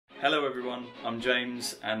Hello everyone, I'm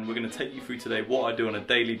James and we're going to take you through today what I do on a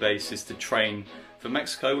daily basis to train for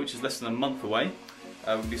Mexico, which is less than a month away.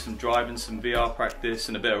 We'll do some driving, some VR practice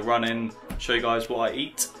and a bit of running, show you guys what I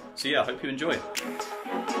eat. So yeah, I hope you enjoy.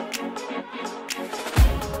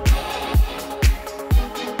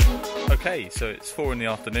 Okay, so it's 4 in the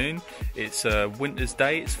afternoon, it's a winter's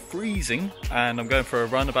day, it's freezing and I'm going for a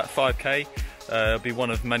run, about 5k. It'll be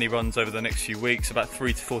one of many runs over the next few weeks, about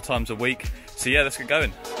 3 to 4 times a week. So yeah, let's get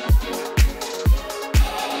going.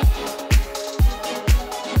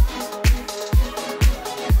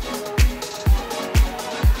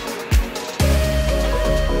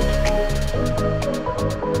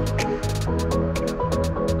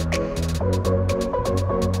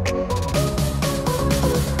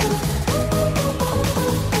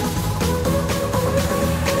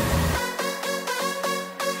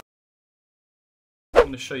 I'm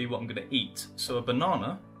going to show you what I'm going to eat. So a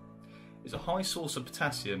banana is a high source of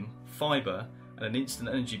potassium, fibre and an instant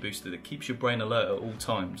energy booster that keeps your brain alert at all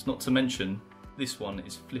times. Not to mention, this one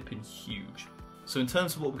is flipping huge. So in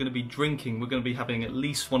terms of what we're going to be drinking, we're going to be having at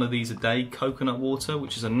least one of these a day. Coconut water,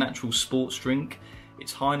 which is a natural sports drink.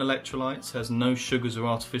 It's high in electrolytes, has no sugars or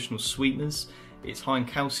artificial sweeteners. It's high in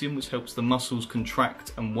calcium, which helps the muscles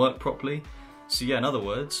contract and work properly. So yeah, in other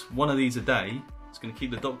words, one of these a day is going to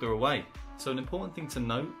keep the doctor away. So an important thing to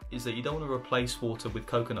note is that you don't want to replace water with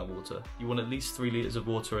coconut water. You want at least 3 litres of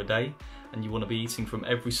water a day and you want to be eating from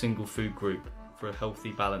every single food group for a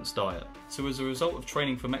healthy, balanced diet. So as a result of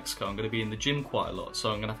training for Mexico, I'm going to be in the gym quite a lot, so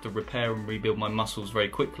I'm going to have to repair and rebuild my muscles very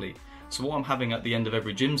quickly. So what I'm having at the end of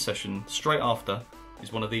every gym session, straight after,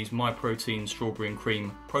 is one of these My Protein strawberry and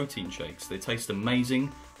cream protein shakes. They taste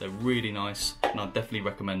amazing, they're really nice, and I definitely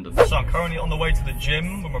recommend them. So I'm currently on the way to the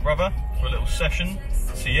gym with my brother for a little session.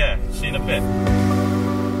 So yeah, see you in a bit.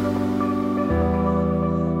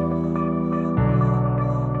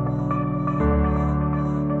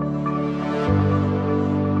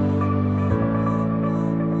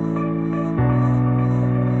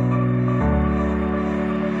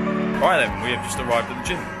 Alright then, we have just arrived at the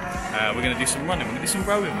gym. We're going to do some running, we're going to do some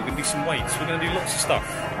rowing, we're going to do some weights, we're going to do lots of stuff.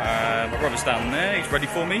 My brother's down there, he's ready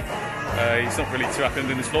for me. He's not really too happy I'm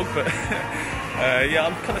doing this vlog, but yeah,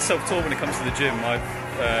 I'm kind of self-taught when it comes to the gym. I've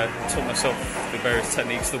taught myself the various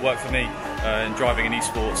techniques that work for me in driving and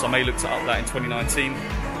esports. I may look to up that in 2019,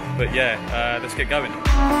 but yeah, let's get going.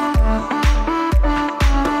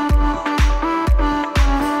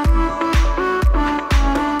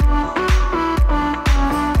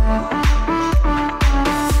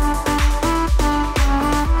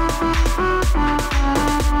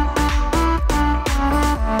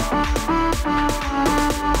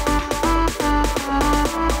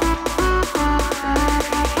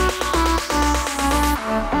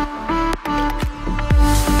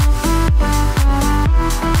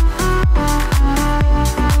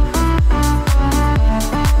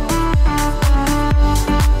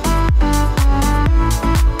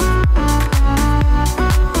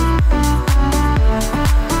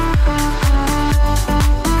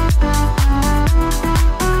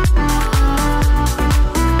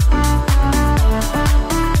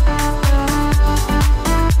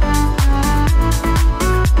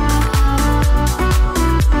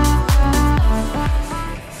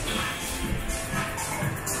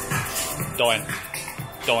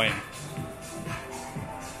 Dying.